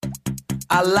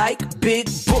I like big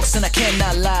books and I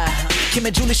cannot lie. Kim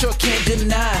and Julie sure can't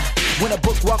deny. When a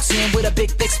book walks in with a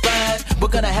big thick spine, we're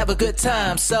gonna have a good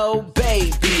time. So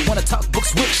baby, wanna talk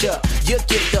books with ya? You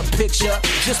get the picture.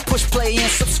 Just push play and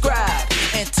subscribe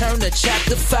and turn to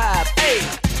chapter 5. Hey!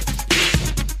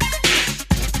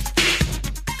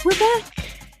 We're back.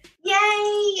 Yay!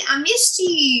 I missed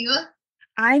you.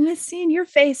 I miss seeing your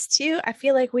face too. I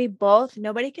feel like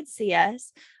nobody could see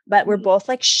us, but we're both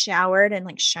like showered and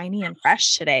like shiny and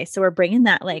fresh today. So we're bringing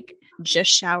that like just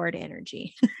showered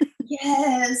energy.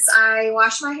 Yes, I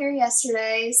washed my hair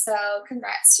yesterday, so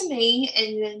congrats to me.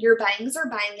 And your bangs are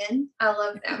banging. I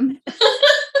love them.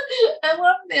 I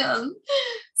love them.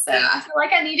 So I feel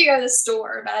like I need to go to the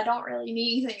store, but I don't really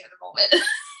need anything at the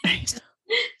moment.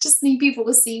 Just need people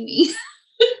to see me.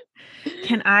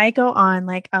 Can I go on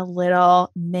like a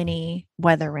little mini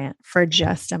weather rant for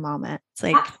just a moment? It's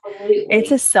like, Absolutely.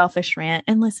 It's a selfish rant.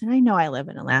 And listen, I know I live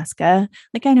in Alaska.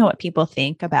 Like I know what people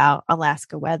think about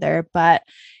Alaska weather, but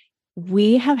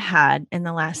we have had in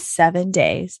the last 7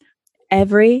 days,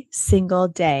 every single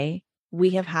day,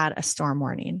 we have had a storm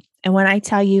warning. And when I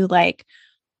tell you like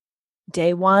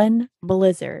day 1,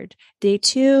 blizzard, day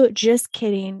 2, just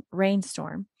kidding,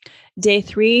 rainstorm, day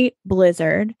 3,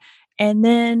 blizzard. And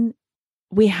then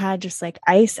we had just like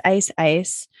ice.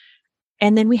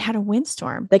 And then we had a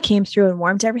windstorm that came through and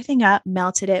warmed everything up,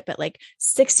 melted it, but like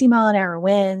 60-mile-an-hour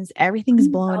winds, everything's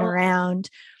blowing around.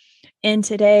 And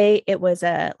today it was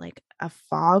a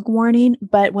fog warning.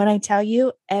 But when I tell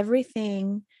you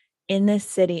everything in this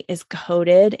city is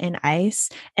coated in ice,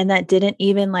 and that didn't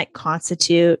even like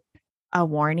constitute a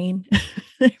warning.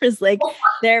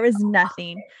 there was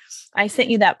nothing. I sent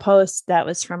you that post that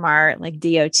was from our like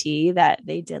DOT that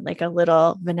they did like a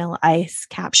little vanilla ice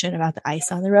caption about the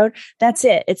ice on the road. That's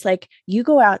it. It's like you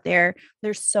go out there,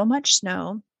 there's so much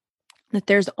snow that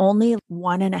there's only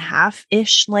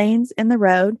 1.5-ish lanes in the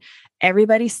road.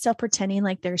 Everybody's still pretending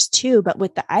like there's 2, but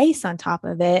with the ice on top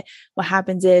of it, what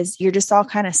happens is you're just all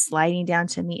kind of sliding down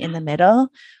to meet in the middle,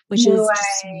 which is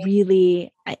just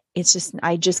really, I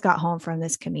just got home from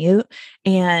this commute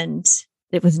and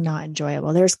it was not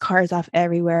enjoyable. There's cars off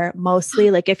everywhere.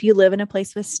 Mostly like if you live in a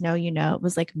place with snow, it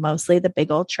was like mostly the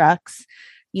big old trucks,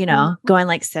 going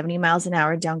like 70 miles an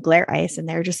hour down glare ice, and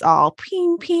they're just all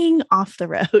ping, ping off the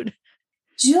road.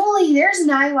 Julie, there's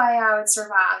no way I would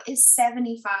survive. It's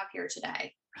 75 here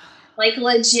today. Like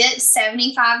legit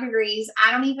 75 degrees.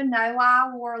 I don't even know why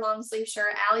I wore a long sleeve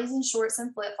shirt. Allie's in shorts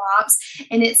and flip flops,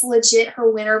 and it's legit her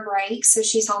winter break. So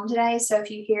she's home today. So if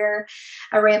you hear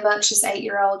a rambunctious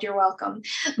 8-year-old, you're welcome.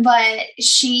 But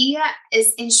she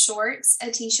is in shorts, a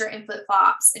t-shirt, and flip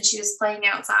flops, and she was playing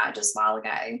outside just a while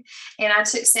ago. And I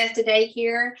took Seth to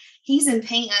daycare. He's in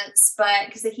pants, but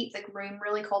because they keep the room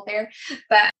really cold there,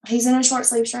 but he's in a short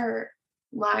sleeve shirt,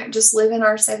 like just living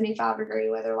our 75-degree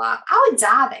weather life. I would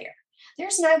die there.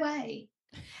 There's no way.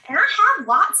 And I have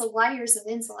lots of layers of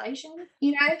insulation,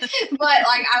 but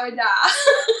like I would die.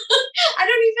 I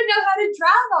don't even know how to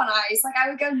drive on ice. Like I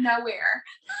would go nowhere.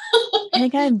 I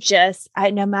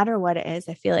think no matter what it is,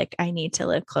 I feel like I need to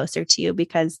live closer to you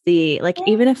because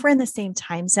even if we're in the same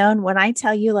time zone, when I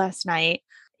tell you last night,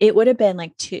 it would have been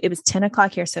like 2, it was 10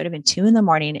 o'clock here. So it would have been 2 a.m.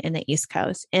 in the East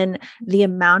Coast. And the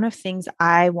amount of things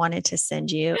I wanted to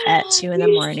send you at 2 a.m.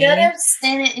 You should have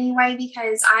sent it anyway,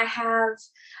 because I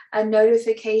have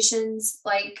notifications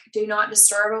like do not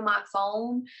disturb on my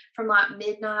phone from like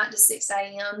midnight to 6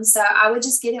 a.m. So I would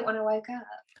just get it when I wake up.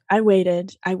 I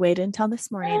waited until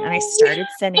this morning and I started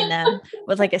sending them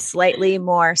with like a slightly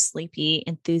more sleepy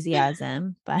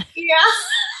enthusiasm, but yeah.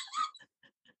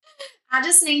 I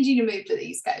just need you to move to the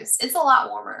East Coast. It's a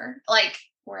lot warmer, like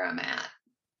where I'm at.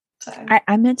 So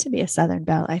I'm meant to be a Southern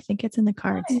Belle. I think it's in the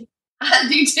cards. I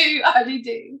do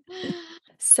too.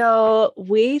 So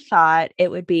we thought it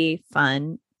would be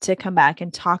fun to come back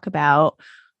and talk about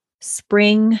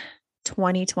spring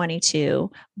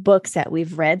 2022 books that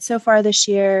we've read so far this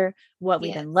year, what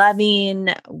we've been loving,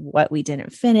 what we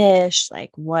didn't finish,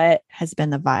 like what has been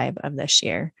the vibe of this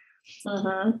year.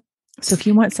 Mm-hmm. So if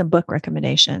you want some book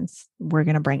recommendations, we're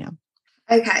going to bring them.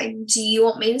 Okay. Do you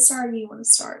want me to start or do you want to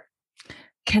start?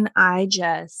 Can I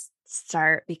just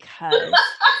start because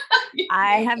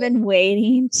I have been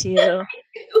waiting to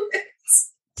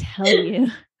tell you.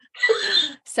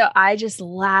 So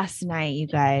last night, you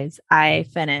guys, I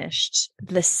finished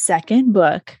the second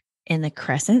book in the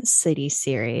Crescent City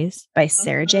series by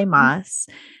Sarah J. Maas.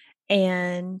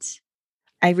 And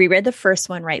I reread the first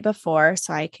one right before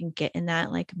so I can get in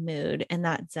that like mood and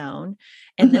that zone.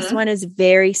 And this one is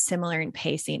very similar in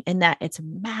pacing in that it's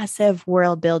massive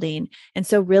world building. And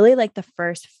so really like the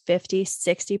first 50,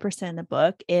 60% of the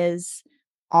book is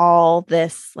all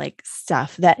this like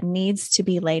stuff that needs to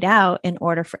be laid out in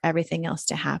order for everything else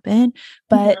to happen.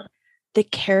 But the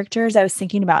characters, I was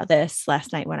thinking about this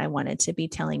last night when I wanted to be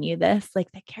telling you this,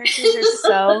 like the characters are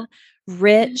so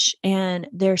rich and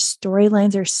their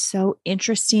storylines are so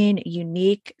interesting,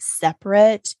 unique,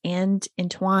 separate, and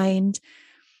entwined.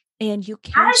 And you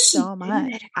care so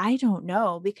much. I don't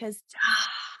know, because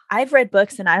I've read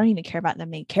books and I don't even care about the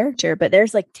main character, but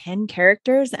there's like 10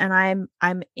 characters and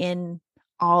I'm in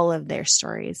all of their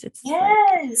stories. It's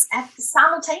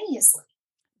simultaneously.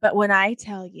 But when I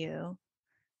tell you,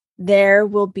 there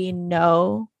will be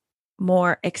no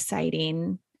more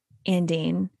exciting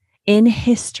ending in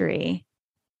history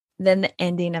than the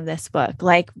ending of this book.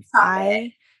 Like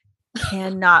I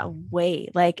cannot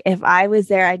wait. Like if I was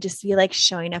there, I'd just be like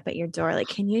showing up at your door. Like,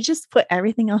 can you just put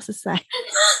everything else aside?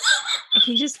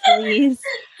 Can you just please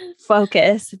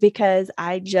focus? Because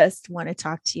I just want to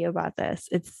talk to you about this.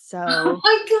 It's so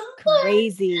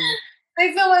crazy.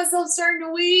 I feel myself starting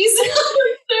to wheeze. I'm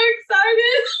so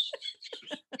excited.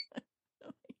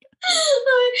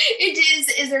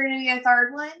 Is there going to be a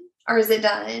third one, or is it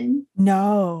done?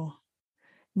 No,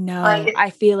 I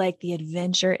feel like the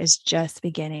adventure is just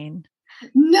beginning.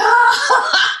 No,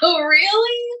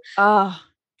 really? Oh,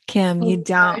 Kim, you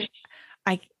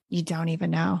don't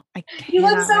even know. You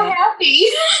look so happy.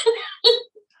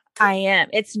 I am.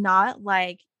 It's not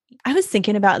like, I was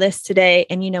thinking about this today,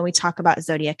 and we talk about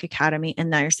Zodiac Academy,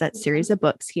 and there's that series of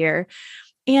books here.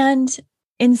 And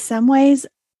in some ways,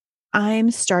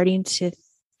 I'm starting to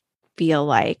feel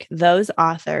like those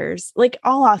authors, like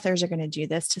all authors are going to do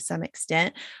this to some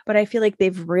extent, but I feel like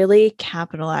they've really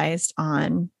capitalized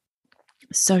on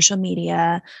social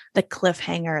media, the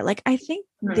cliffhanger. Like I think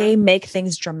they make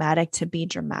things dramatic to be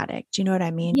dramatic. Do you know what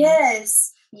I mean?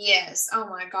 Yes. Oh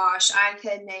my gosh. I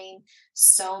could name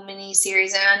so many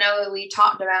series, and I know that we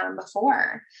talked about them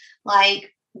before.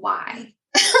 Like, why?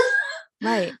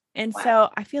 Right. And so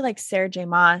I feel like Sarah J.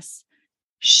 Maas,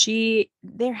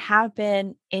 there have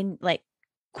been in like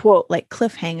quote, like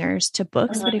cliffhangers to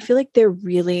books, but I feel like they're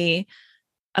really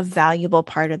a valuable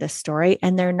part of the story,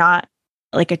 and they're not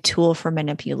like a tool for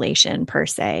manipulation per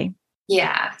se.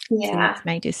 Yeah. So that's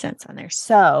my 2 cents on there.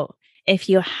 So if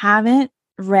you haven't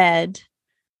read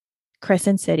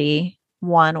Crescent City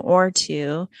 1 or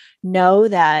 2, know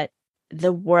that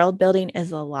the world building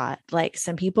is a lot. Like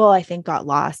some people I think got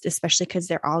lost, especially because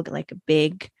they're all like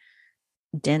big,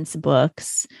 dense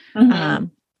books.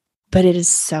 But it is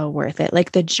so worth it.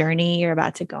 Like the journey you're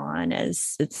about to go on I'm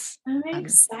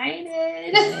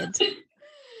excited.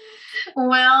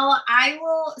 Well,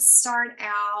 I'll start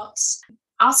out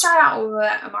with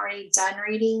what I'm already done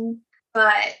reading,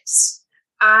 but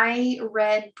I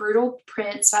read Brutal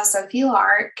Prince by Sophie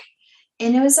Lark,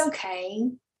 and it was okay.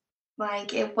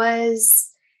 Like I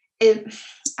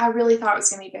really thought it was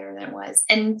going to be better than it was.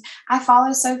 And I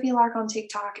follow Sophie Lark on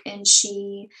TikTok, and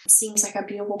she seems like a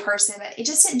beautiful person, but it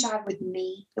just didn't jive with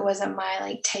me. It wasn't my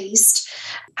like taste.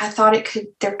 I thought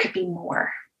there could be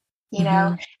more,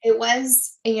 it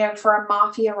was, for a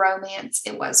mafia romance,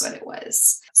 it was what it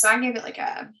was. So I gave it like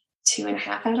a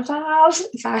 2.5 out of 5.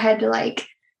 If I had to like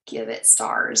give it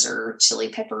stars or chili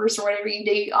peppers or whatever you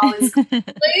do, all this.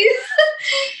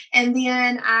 And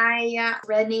then I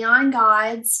read Neon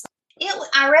Gods.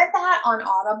 I read that on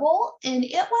Audible, and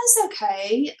it was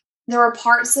okay. There were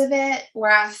parts of it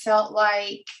where I felt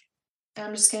like,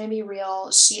 I'm just going to be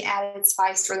real, she added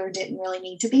spice where there didn't really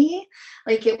need to be.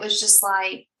 Like it was just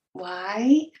like,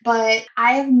 why? But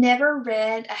I have never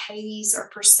read a Hades or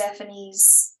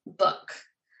Persephone's book,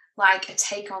 like a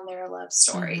take on their love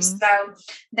story. So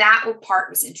that part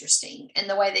was interesting. And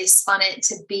the way they spun it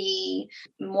to be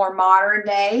more modern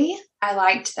day, I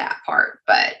liked that part.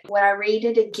 But would I read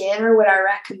it again, or would I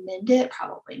recommend it?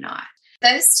 Probably not.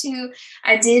 Those two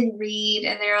I did read,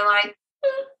 and they're like,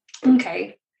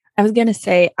 okay. I was going to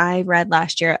say, I read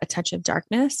last year A Touch of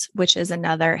Darkness, which is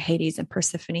another Hades and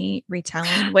Persephone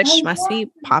retelling, which must be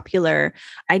popular.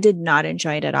 I did not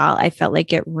enjoy it at all. I felt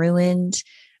like it ruined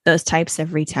those types of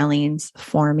retellings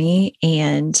for me,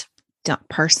 and don't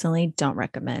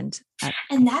recommend.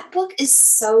 And that book is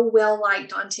so well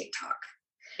liked on TikTok.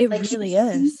 It really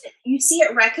is. You see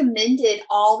it recommended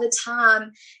all the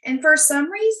time. And for some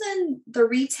reason, the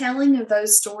retelling of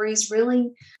those stories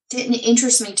really didn't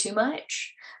interest me too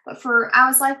much. But I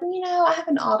was like, well, I have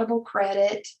an Audible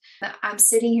credit. I'm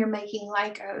sitting here making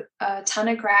like a ton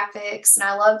of graphics, and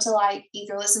I love to like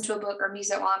either listen to a book or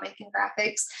music while I'm making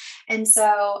graphics. And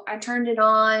so I turned it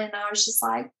on, and I was just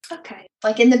like, okay.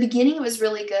 Like in the beginning, it was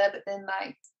really good, but then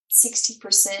like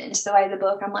 60% into the way of the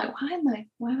book. I'm like,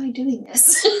 why am I doing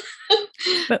this?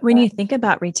 But when you think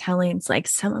about retellings, like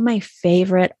some of my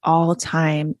favorite all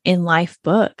time in life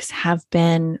books have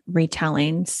been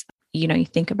retellings. You know, you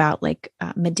think about like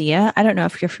Medea. I don't know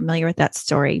if you're familiar with that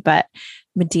story, but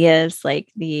Medea is like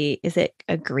is it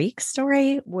a Greek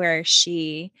story where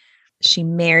she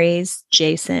marries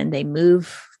Jason, they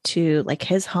move to like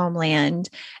his homeland,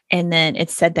 and then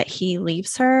it's said that he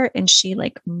leaves her and she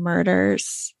like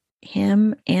murders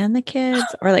him and the kids,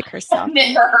 or like herself. I've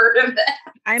never heard of that.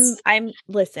 I'm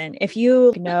listen, if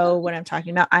you know what I'm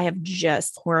talking about, I have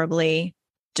just horribly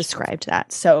described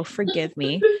that, so forgive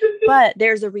me. But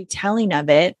there's a retelling of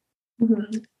it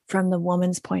from the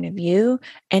woman's point of view,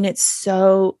 and it's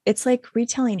like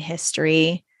retelling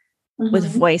history with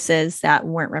voices that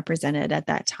weren't represented at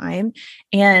that time.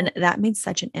 And that made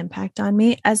such an impact on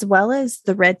me, as well as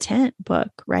the Red Tent book,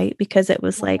 right? Because it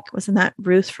was like, wasn't that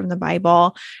Ruth from the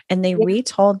Bible? And they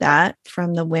retold that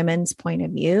from the women's point of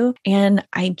view. And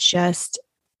I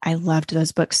loved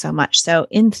those books so much. So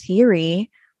in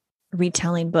theory,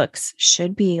 retelling books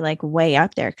should be like way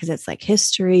up there because it's like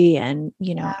history and,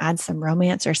 you know, add some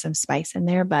romance or some spice in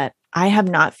there. But I have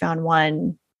not found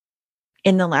one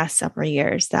in the last several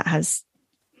years that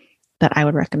I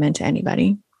would recommend to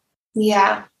anybody.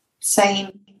 Yeah,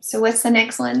 same. So what's the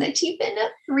next one that you've been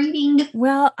reading?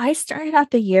 Well, I started out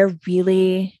the year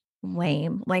really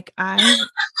lame. Like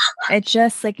it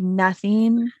just like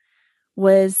nothing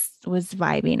was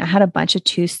vibing. I had a bunch of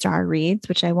 2-star reads,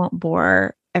 which I won't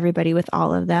bore everybody with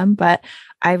all of them, but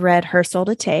I read Her Soul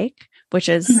to Take, which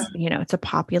is, you know, it's a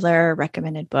popular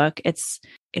recommended book. It's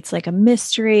like a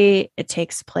mystery. It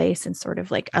takes place in sort of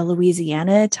like a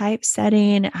Louisiana type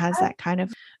setting. It has that kind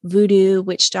of voodoo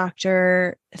witch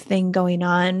doctor thing going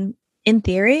on. In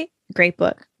theory, great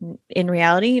book. In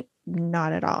reality,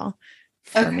 not at all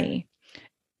for me.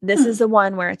 This is the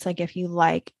one where it's like, if you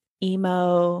like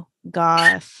emo,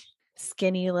 goth,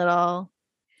 skinny little.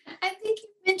 I think you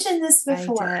mentioned this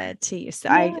before. I did to you. So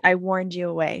I warned you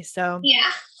away. So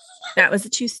yeah. That was a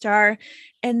 2-star.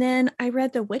 And then I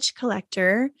read The Witch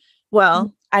Collector.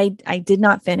 Well, I did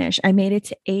not finish. I made it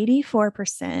to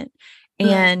 84%.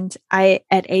 And at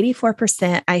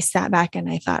 84%, I sat back and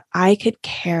I thought, I could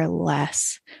care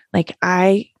less. Like,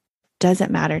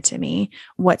 doesn't matter to me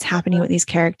what's happening with these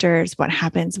characters, what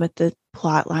happens with the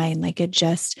plot line. Like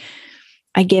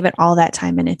I gave it all that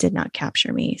time and it did not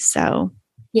capture me. So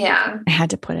yeah, I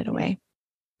had to put it away.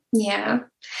 Yeah.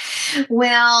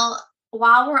 Well,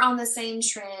 while we're on the same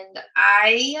trend,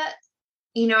 I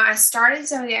started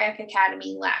Zodiac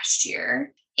Academy last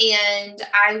year, and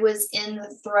I was in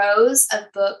the throes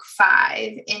of book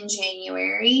 5 in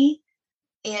January,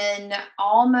 and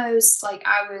almost like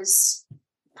I was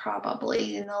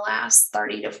probably in the last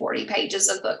 30 to 40 pages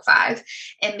of book 5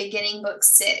 and beginning book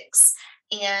 6.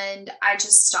 And I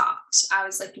just stopped. I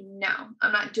was like, no,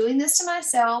 I'm not doing this to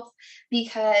myself,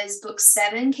 because book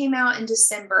 7 came out in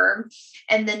December.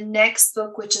 And the next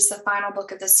book, which is the final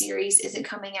book of the series, isn't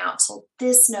coming out till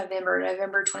this November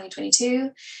 2022.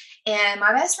 And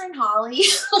my best friend Holly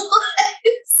was,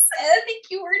 I think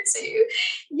you were too,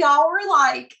 y'all were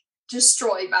like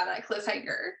destroyed by that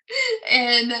cliffhanger.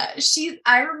 And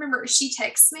I remember she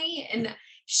texts me, and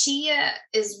she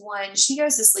is one, she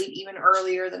goes to sleep even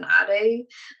earlier than I do.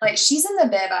 Like, she's in the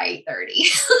bed by 8:30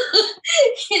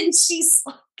 and she's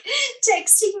like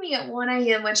texting me at 1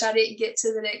 a.m., which I didn't get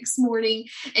to the next morning.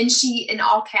 And she, in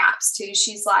all caps too,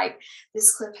 she's like,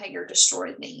 this cliffhanger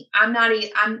destroyed me. I'm not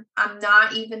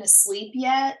even asleep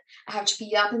yet. I have to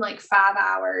be up in like 5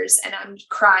 hours, and I'm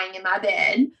crying in my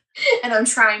bed, and I'm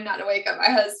trying not to wake up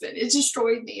my husband. It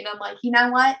destroyed me. And I'm like, you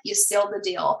know what? You sealed the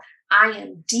deal. I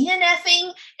am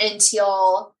DNFing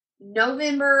until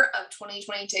November of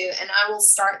 2022, and I will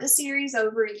start the series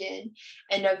over again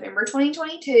in November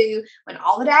 2022 when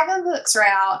all the daggone books are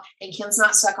out and Kim's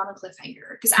not stuck on a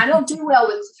cliffhanger, because I don't do well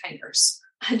with cliffhangers.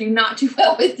 I do not do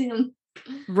well with them.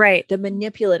 Right. The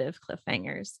manipulative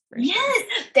cliffhangers. Yes,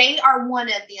 they are one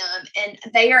of them.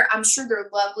 And I'm sure they're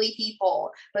lovely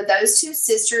people, but those two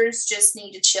sisters just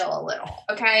need to chill a little.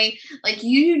 Okay. Like,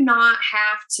 you do not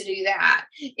have to do that.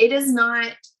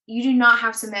 You do not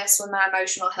have to mess with my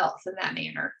emotional health in that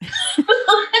manner.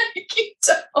 You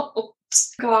don't.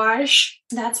 Gosh,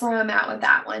 that's where I'm at with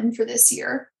that one for this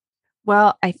year.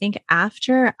 Well, I think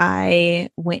after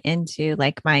I went into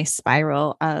like my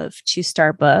spiral of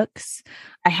 2-star books,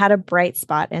 I had a bright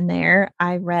spot in there.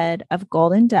 I read Of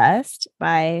Golden Dust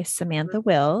by Samantha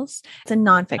Wills. It's a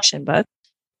nonfiction book,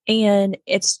 and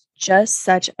it's just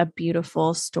such a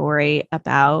beautiful story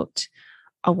about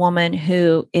a woman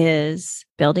who is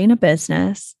building a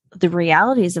business, the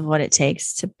realities of what it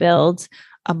takes to build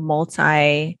a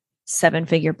multi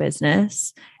 7-figure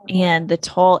business and the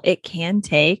toll it can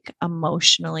take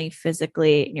emotionally,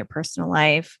 physically in your personal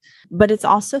life. But it's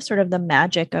also sort of the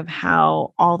magic of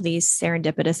how all these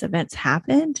serendipitous events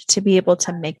happened to be able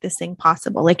to make this thing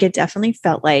possible. Like it definitely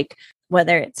felt like,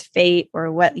 whether it's fate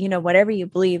or what, whatever you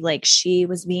believe, like she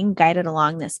was being guided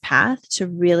along this path to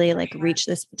really like reach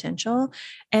this potential.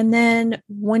 And then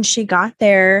when she got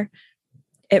there,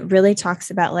 it really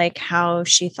talks about like how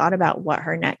she thought about what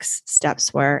her next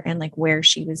steps were and like where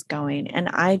she was going. And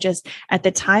I just, at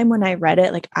the time when I read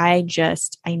it, like I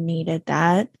needed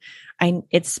that.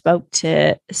 It spoke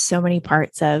to so many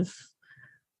parts of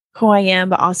who I am,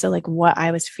 but also like what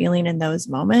I was feeling in those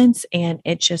moments. And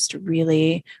it just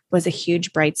really was a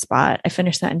huge bright spot. I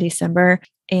finished that in December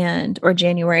or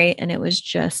January. And it was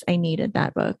just, I needed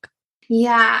that book.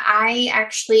 Yeah, I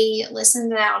actually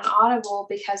listened to that on Audible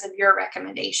because of your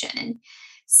recommendation.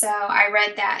 So I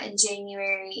read that in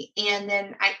January, and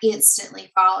then I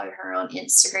instantly followed her on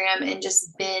Instagram and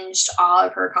just binged all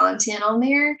of her content on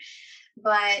there.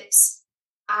 But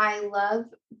I love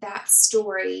that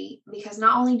story because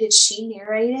not only did she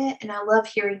narrate it, and I love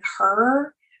hearing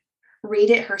her read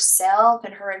it herself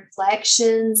and her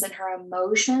inflections and her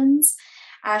emotions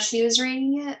as she was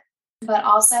reading it, but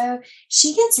also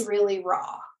she gets really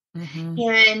raw. Mm-hmm.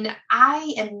 And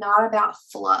I am not about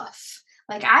fluff.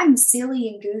 Like I'm silly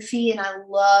and goofy and I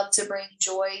love to bring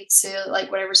joy to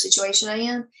like whatever situation I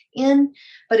am in.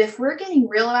 But if we're getting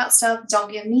real about stuff,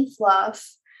 don't give me fluff.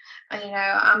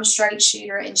 I'm a straight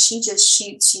shooter, and she just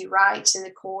shoots you right to the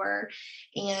core.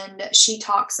 And she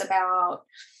talks about,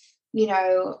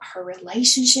 her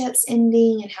relationships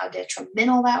ending and how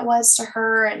detrimental that was to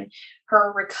her and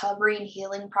her recovery and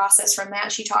healing process from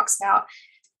that. She talks about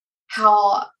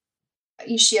how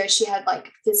she had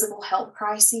like physical health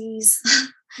crises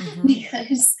mm-hmm.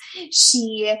 because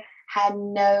she had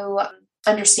no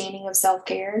understanding of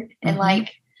self-care and mm-hmm.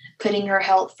 like putting her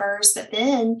health first. But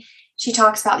then she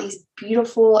talks about these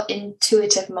beautiful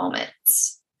intuitive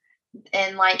moments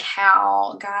and like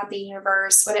how God, the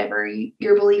universe, whatever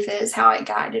your belief is, how it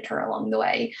guided her along the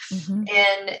way. Mm-hmm.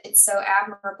 And it's so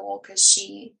admirable because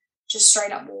she just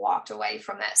straight up walked away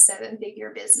from that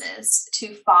 7-figure business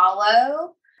to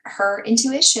follow her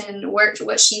intuition,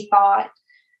 what she thought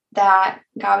that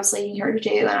God was leading her to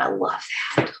do. And I love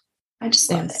that. I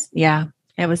just love it. Yeah.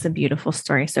 It was a beautiful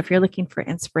story. So if you're looking for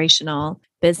inspirational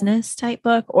business type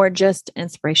book or just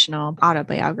inspirational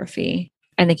autobiography,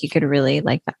 I think you could really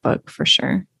like that book for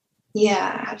sure.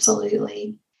 Yeah,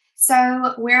 absolutely.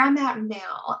 So where I'm at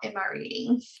now in my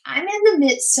reading, I'm in the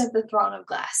midst of the Throne of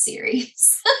Glass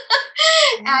series.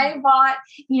 I bought,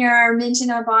 I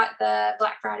mentioned I bought the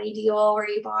Black Friday deal where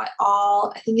you bought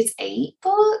I think it's 8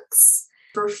 books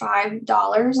for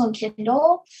 $5 on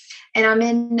Kindle. And I'm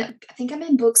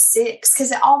in book 6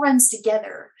 because it all runs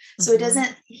together. So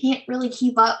mm-hmm. You can't really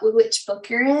keep up with which book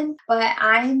you're in, but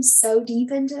I'm so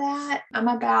deep into that. I'm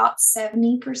about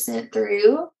 70%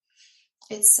 through.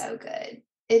 It's so good.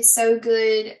 It's so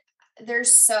good.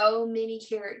 There's so many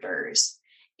characters.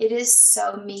 It is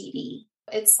so meaty.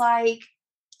 It's like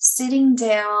sitting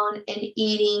down and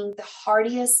eating the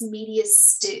heartiest, meatiest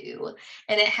stew.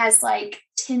 And it has like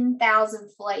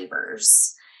 10,000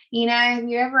 flavors. Have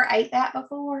you ever ate that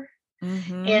before?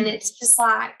 Mm-hmm. And it's just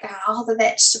like all the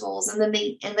vegetables and the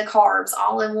meat and the carbs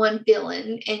all in one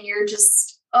filling. And you're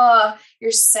just,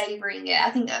 you're savoring it.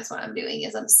 I think that's what I'm doing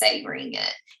is I'm savoring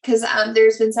it. Because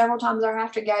there's been several times I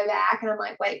have to go back and I'm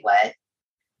like, wait, what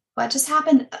just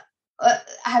happened? I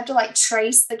have to like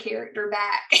trace the character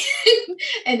back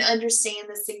and understand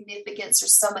the significance.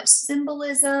 There's so much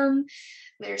symbolism.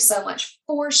 There's so much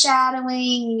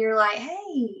foreshadowing. And you're like,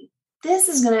 hey, this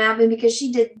is going to happen because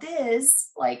she did this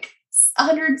like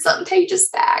 100-something pages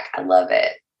back. I love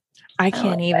it. I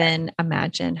can't even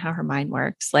imagine how her mind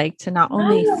works. Like to not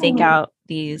only think out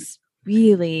these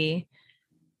really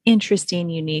interesting,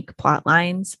 unique plot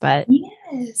lines, but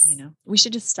yes, we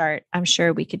should just start. I'm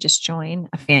sure we could just join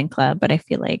a fan club, but I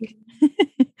feel like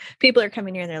people are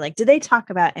coming here and they're like, do they talk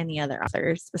about any other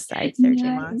authors besides Sarah J.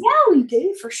 Maas? Yeah, we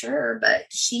do for sure. But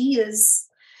she is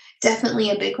definitely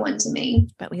a big one to me.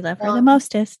 But we love her the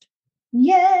mostest.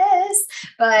 Yes.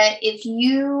 But if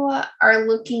you are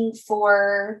looking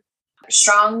for a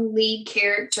strong lead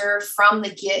character from the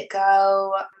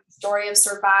get-go, story of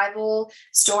survival,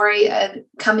 story of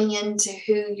coming into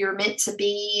who you're meant to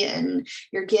be and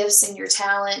your gifts and your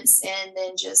talents, and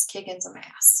then just kicking some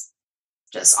ass,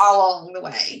 just all along the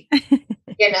way.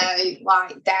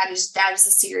 Like that is a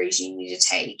series you need to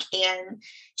take. And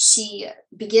she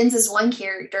begins as one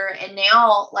character, and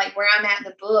now, like where I'm at in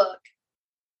the book,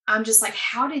 I'm just like,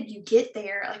 how did you get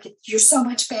there? Like, you're so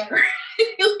much better.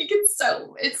 Like, it's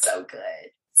so good.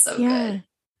 So good.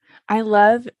 I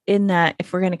love in that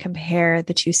if we're going to compare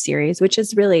the two series, which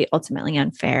is really ultimately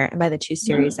unfair. And by the two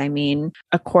series, I mean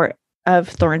A Court of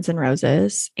Thorns and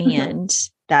Roses and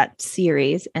that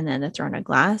series, and then The Throne of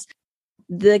Glass.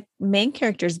 The main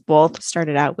characters both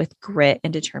started out with grit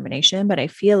and determination, but I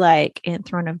feel like in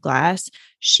Throne of Glass,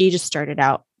 she just started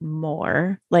out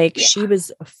more like she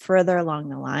was further along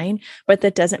the line, but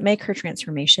that doesn't make her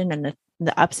transformation and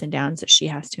the ups and downs that she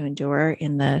has to endure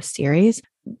in the series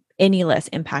any less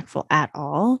impactful at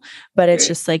all. But it's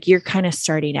just like, you're kind of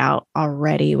starting out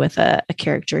already with a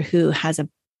character who has a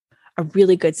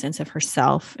really good sense of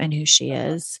herself and who she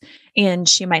is. And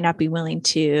she might not be willing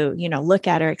to, look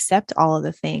at or accept all of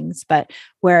the things. But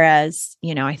whereas,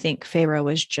 I think Feyre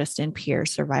was just in pure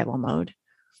survival mode.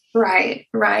 Right.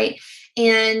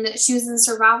 And she was in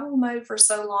survival mode for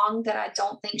so long that I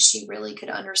don't think she really could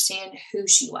understand who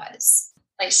she was.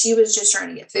 Like, she was just trying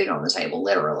to get food on the table,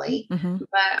 literally.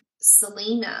 But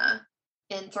Selena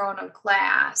in Throne of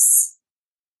Glass,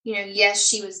 yes,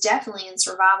 she was definitely in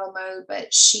survival mode,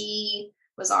 but she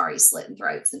was already slitting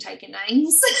throats and taking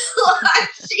names. Like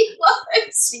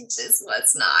she just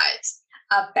was not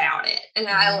about it. And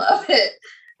I love it.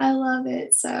 I love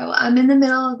it. So I'm in the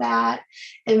middle of that.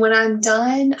 And when I'm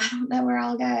done, I don't know where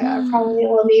I'll go. I probably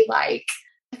will need like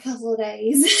a couple of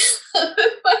days.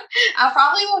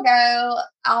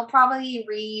 I'll probably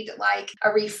read like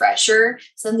a refresher,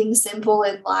 something simple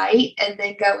and light, and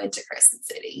then go into Crescent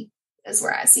City is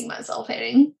where I see myself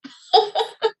heading.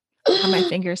 My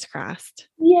fingers crossed.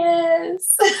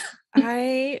 Yes.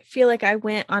 I feel like I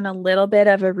went on a little bit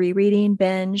of a rereading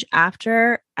binge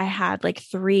after I had like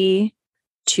 3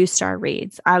 2-star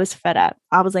reads. I was fed up.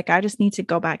 I was like, I just need to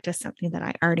go back to something that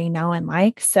I already know and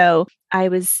like. So I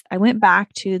went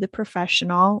back to The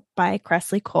Professional by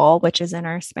Kresley Cole, which is in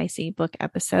our spicy book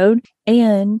episode.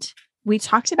 And we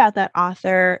talked about that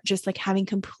author just like having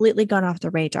completely gone off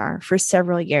the radar for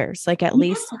several years, like at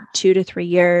least 2 to 3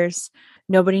 years.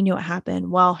 Nobody knew what happened.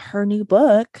 Well, her new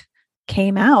book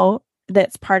came out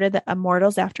that's part of the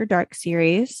Immortals After Dark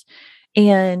series,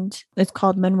 and it's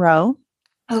called Monroe.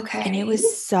 Okay. And it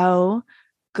was so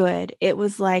good. It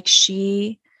was like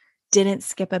she didn't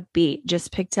skip a beat,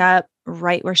 just picked up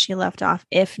right where she left off,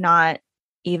 if not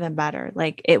even better.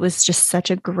 Like, it was just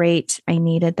such a great, I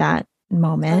needed that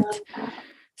moment.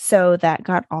 So that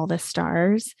got all the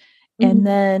stars. And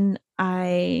then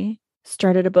I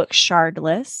started a book,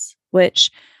 Shardless,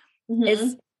 which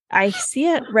is, I see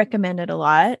it recommended a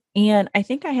lot. And I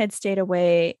think I had stayed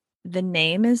away. The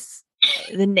name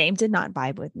did not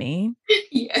vibe with me.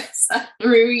 Yes, I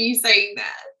remember you saying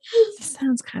that. It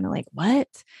sounds kind of like, what?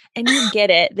 And you get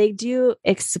it. They do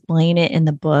explain it in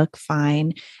the book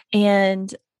fine.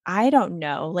 And I don't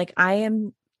know, like, I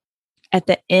am at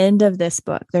the end of this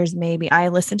book. I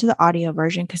listened to the audio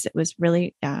version because it was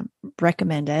really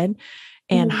recommended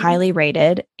and highly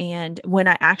rated. And when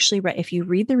I actually read, if you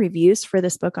read the reviews for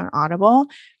this book on Audible,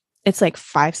 it's like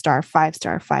 5-star,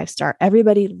 5-star, 5-star.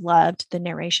 Everybody loved the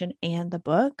narration and the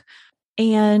book.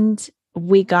 And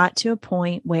we got to a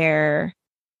point where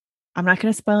I'm not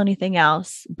going to spoil anything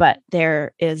else, but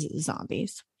there is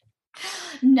zombies.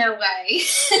 No way.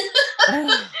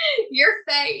 Your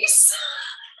face.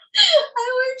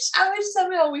 I wish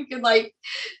somehow we could like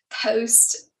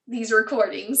post these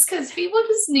recordings because people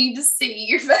just need to see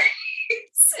your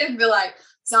face and be like,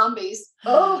 zombies.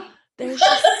 Oh. There's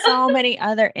just so many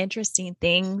other interesting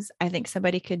things I think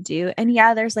somebody could do. And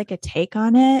yeah, there's like a take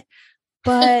on it,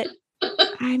 but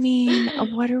I mean,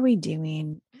 what are we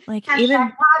doing? Like,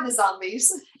 even the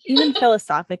zombies. Even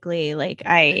philosophically, like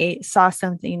I saw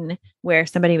something where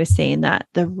somebody was saying that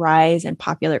the rise in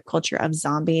popular culture of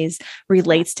zombies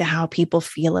relates to how people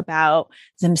feel about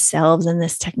themselves in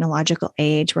this technological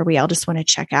age where we all just want to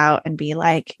check out and be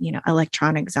like,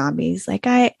 electronic zombies. Like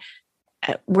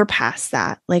we're past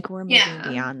that. Like we're moving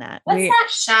beyond that. What's that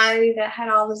show that had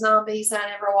all the zombies that I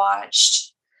never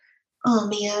watched? Oh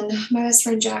man, my best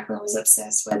friend Jacqueline was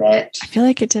obsessed with it. I feel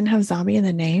like it didn't have zombie in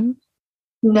the name.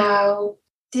 No.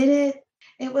 Did it?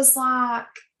 It was like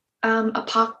oh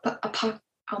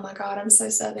my God, I'm so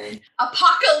southern.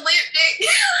 Apocalyptic.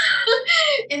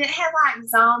 And it had like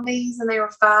zombies and they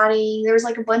were fighting. There was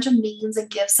like a bunch of memes and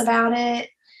gifs about it.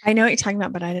 I know what you're talking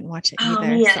about, but I didn't watch it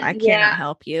either. So I cannot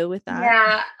help you with that.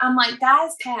 Yeah. I'm like, that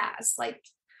is past. Like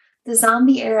the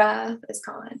zombie era is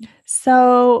gone.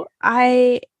 So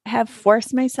I have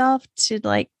forced myself to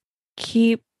like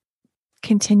keep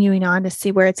continuing on to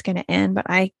see where it's going to end. But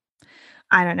I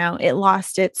don't know. It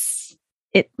lost it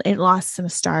lost some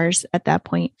stars at that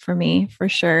point for me, for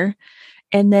sure.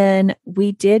 And then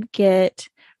we did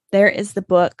there is the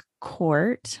book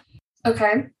Court.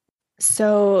 Okay.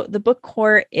 So the book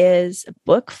Court is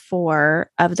book 4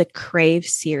 of the Crave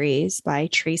series by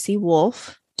Tracy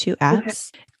Wolff, 2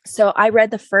 Fs. Okay. So I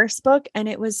read the first book and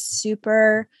it was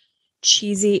super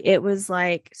cheesy. It was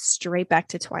like straight back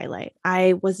to Twilight.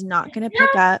 I was not going to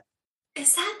pick up.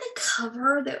 Is that the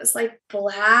cover that was like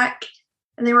black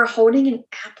and they were holding an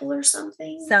apple or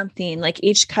something? Something like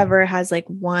each cover has like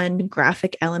one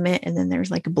graphic element and then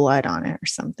there's like blood on it or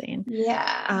something.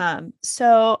 Yeah.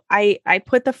 So I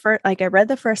put I read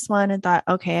the first one and thought,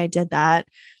 okay, I did that.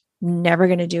 Never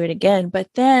going to do it again. But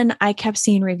then I kept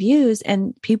seeing reviews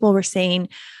and people were saying,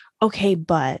 okay,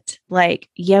 but like,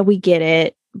 yeah, we get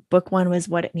it. Book 1 was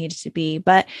what it needed to be,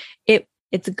 but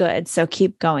it's good. So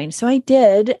keep going. So I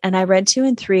did. And I read 2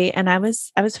 and 3 and I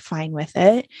was fine with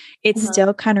it. It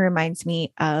still kind of reminds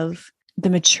me of the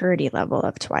maturity level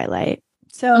of Twilight.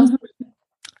 So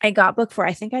I got book 4.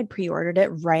 I think I'd pre-ordered it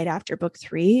right after book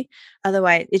 3.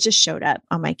 Otherwise it just showed up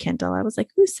on my Kindle. I was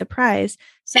like, ooh, surprise.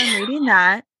 So I'm reading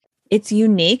that. It's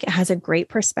unique. It has a great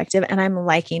perspective and I'm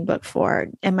liking book 4.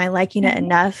 Am I liking it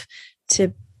enough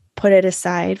to put it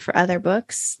aside for other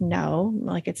books? No,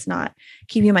 like it's not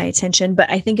keeping my attention. But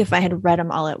I think if I had read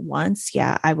them all at once,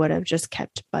 yeah, I would have just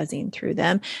kept buzzing through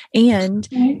them. And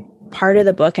part of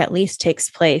the book at least takes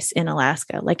place in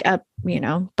Alaska, like up,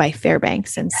 by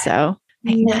Fairbanks. And so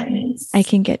I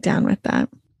can get down with that.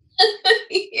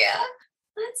 Yeah,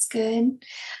 that's good.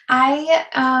 I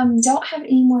don't have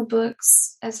any more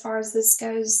books as far as this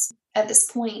goes at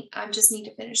this point. I just need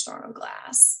to finish Throne of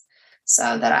Glass.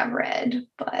 So that I've read,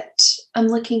 but I'm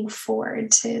looking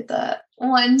forward to the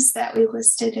ones that we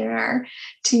listed in our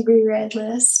to be read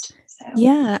list. So.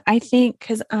 Yeah, I think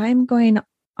because I'm going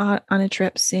on a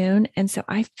trip soon. And so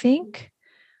I think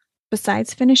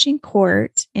besides finishing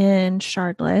Court and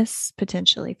Shardless,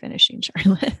 potentially finishing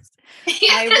Shardless,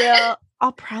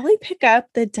 I'll probably pick up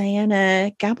the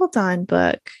Diana Gabaldon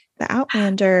book, The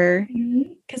Outlander,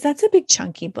 because that's a big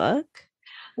chunky book.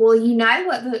 Well, you know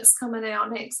what book's coming out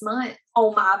next month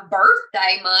on my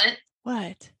birthday month?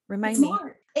 What? Remind me.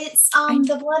 March. It's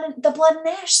the Blood and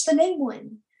Ash, the new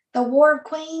one. The War of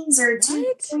Queens or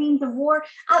Two Queens of War.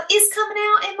 It's coming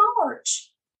out in March.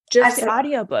 Just the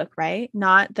audiobook, right?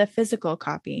 Not the physical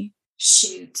copy.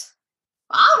 Shoot.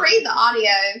 I'll read the audio.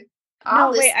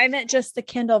 Wait, I meant just the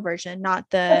Kindle version, not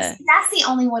the... That's the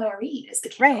only one I read is the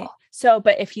Kindle. Right. So,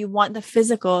 but if you want the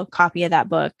physical copy of that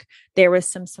book, there was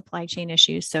some supply chain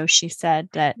issues. So she said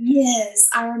that... Yes,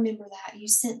 I remember that. You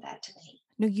sent that to me.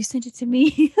 No, you sent it to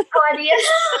me. Oh, I did.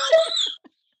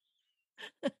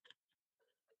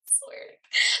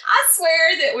 I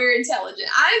swear that we're intelligent.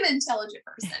 I'm an intelligent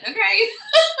person, okay?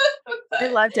 I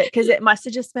loved it because it must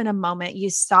have just been a moment. You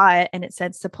saw it and it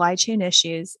said supply chain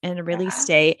issues and release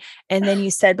date. And then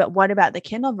you said, but what about the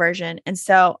Kindle version? And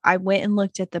so I went and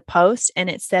looked at the post and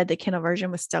it said the Kindle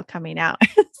version was still coming out.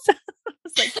 So I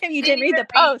was like, Kim, you didn't read the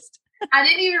post. I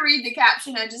didn't even read the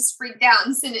caption. I just freaked out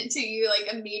and sent it to you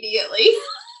like immediately.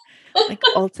 Like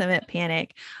ultimate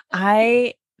panic.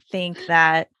 I think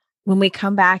that when we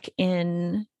come back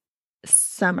in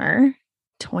summer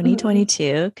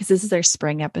 2022, because this is our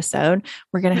spring episode,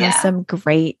 we're going to have some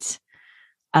great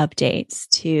updates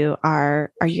to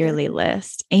our yearly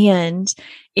list. And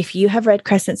if you have read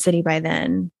Crescent City by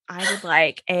then, I would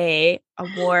like a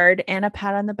award and a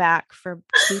pat on the back for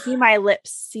keeping my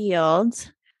lips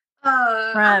sealed.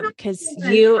 Because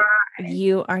you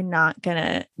are not.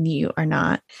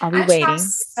 I'll be waiting. I try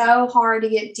so hard to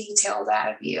get details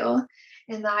out of you.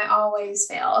 And I always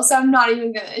fail. So I'm not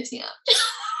even going to attempt.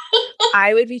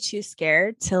 I would be too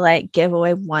scared to like give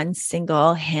away one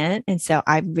single hint. And so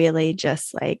I really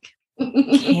just like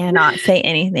cannot say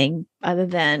anything other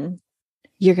than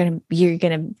you're going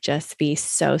to just be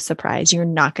so surprised. You're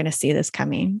not going to see this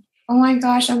coming. Oh my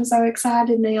gosh. I'm so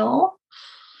excited, Neil.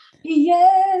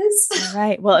 Yes. All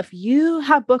right. Well, if you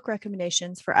have book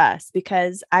recommendations for us,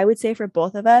 because I would say for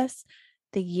both of us,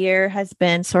 the year has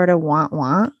been sort of want.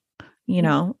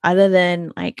 Other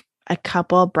than like a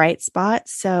couple bright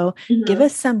spots. So give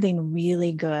us something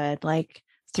really good, like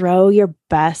throw your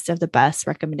best of the best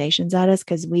recommendations at us.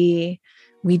 Cause we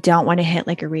don't want to hit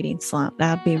like a reading slump.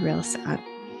 That'd be real sad.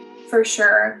 For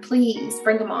sure. Please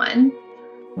bring them on.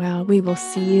 Well, we will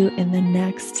see you in the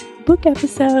next book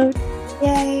episode.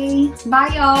 Yay.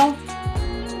 Bye y'all.